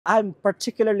I'm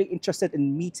particularly interested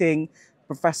in meeting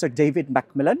Professor David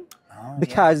Macmillan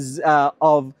because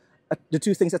of the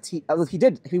two things that he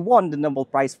did. He won the Nobel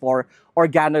Prize for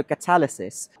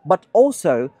organocatalysis, but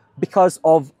also because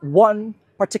of one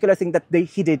particular thing that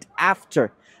he did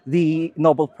after the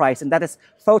Nobel Prize, and that is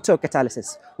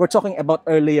photocatalysis. We're talking about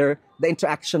earlier the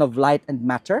interaction of light and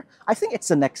matter. I think it's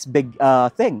the next big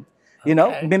thing, you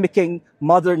know, mimicking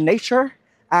Mother Nature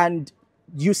and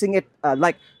using it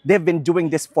like they've been doing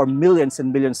this for millions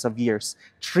and millions of years.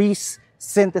 Trees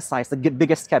synthesize the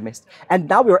biggest chemist, and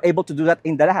now we were able to do that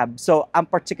in the lab. So I'm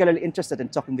particularly interested in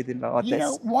talking with him about this. You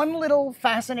know, one little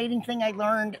fascinating thing I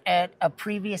learned at a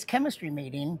previous chemistry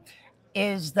meeting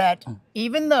is that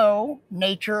even though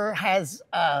nature has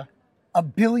a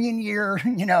billion-year,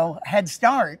 head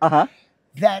start,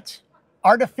 that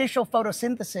artificial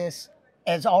photosynthesis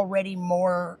is already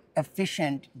more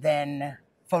efficient than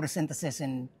photosynthesis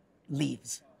in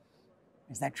leaves.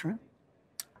 Is that true?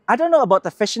 I don't know about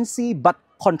efficiency, but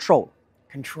control.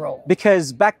 Control.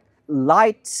 Because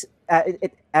light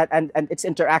and its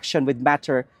interaction with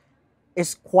matter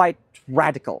is quite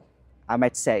radical, I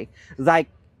might say. Like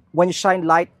when you shine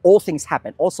light, all things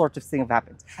happen, all sorts of things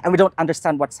happen, and we don't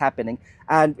understand what's happening.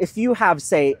 And if you have,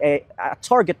 say, a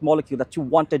target molecule that you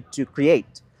wanted to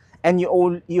create, and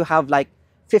you have like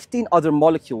 15 other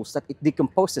molecules that it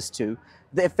decomposes to,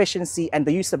 the efficiency and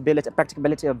the usability and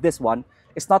practicability of this one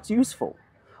is not useful.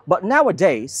 But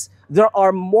nowadays, there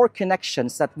are more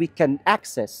connections that we can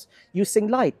access using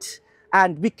light,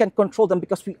 and we can control them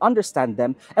because we understand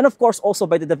them. And of course, also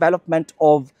by the development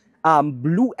of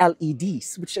blue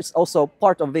LEDs, which is also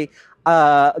part of a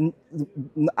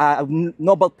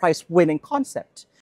Nobel Prize winning concept.